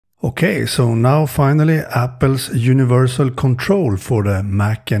Okay, so now finally Apple's universal control for the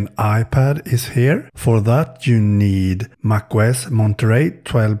Mac and iPad is here. For that you need macOS Monterey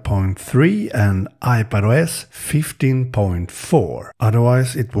 12.3 and iPadOS 15.4.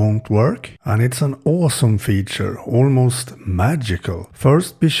 Otherwise it won't work. And it's an awesome feature, almost magical.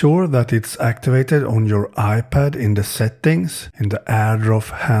 First, be sure that it's activated on your iPad in the settings, in the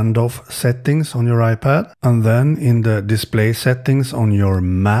AirDrop handoff settings on your iPad, and then in the display settings on your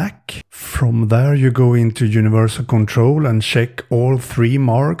Mac. From there you go into universal control and check all three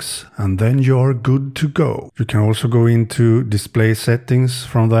marks, and then you're good to go. You can also go into display settings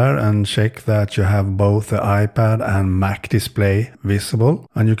from there and check that you have both the iPad and Mac display visible.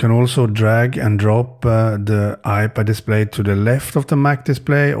 And you can also drag and drop the iPad display to the left of the Mac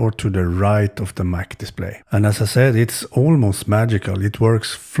display or to the right of the Mac display. And as I said, it's almost magical. It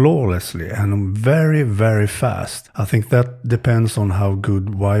works flawlessly and very, very fast. I think that depends on how good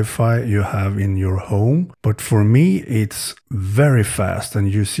Wi-Fi you have in your home, but for me it's very fast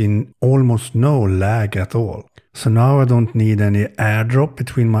and you see almost no lag at all. So now I don't need any AirDrop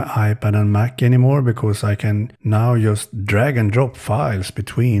between my iPad and Mac anymore, because I can now just drag and drop files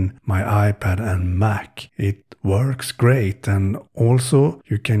between my iPad and Mac. It works great. And also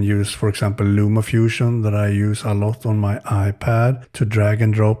you can use, for example, LumaFusion that I use a lot on my iPad to drag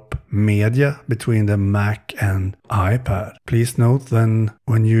and drop media between the Mac and iPad. Please note then,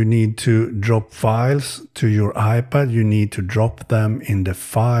 when you need to drop files to your iPad, you need to drop them in the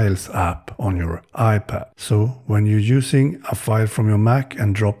Files app on your iPad. So when you're using a file from your Mac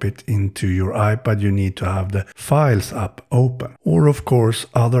and drop it into your iPad, you need to have the Files app open. Or of course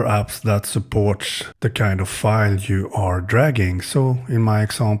other apps that support the kind of file you are dragging. So in my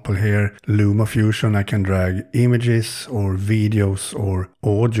example here, LumaFusion, I can drag images or videos or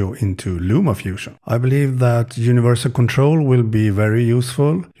audio into LumaFusion. I believe that universal control will be very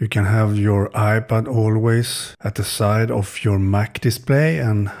useful. You can have your iPad always at the side of your Mac display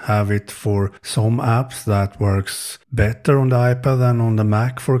and have it for some apps that works better on the iPad than on the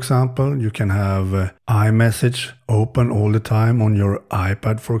Mac, for example. You can have iMessage open all the time on your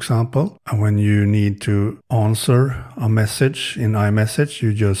iPad, for example. And when you need to answer a message in iMessage,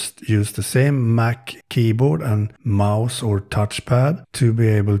 you just use the same Mac keyboard and mouse or touchpad to be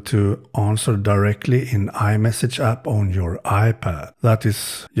able to answer directly in iMessage app on your iPad. That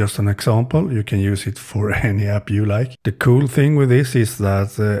is just an example. You can use it for any app you like. The cool thing with this is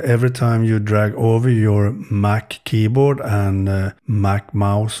that every time you drag over your Mac keyboard and Mac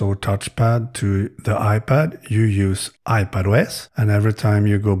mouse or touchpad to the iPad, you use iPadOS, and every time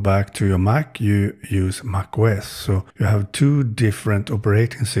you go back to your Mac, you use macOS. So you have two different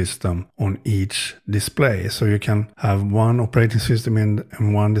operating systems on each display. So you can have one operating system in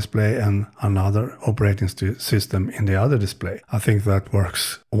one display and another operating system in the other display. I think that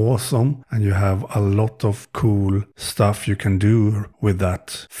works awesome, and you have a lot of cool stuff you can do with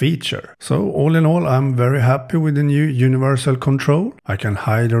that feature. So all in all, I'm very happy with the new universal control. I can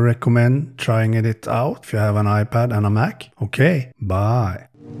highly recommend trying it out if you have an iPad and a Mac. Okay, bye.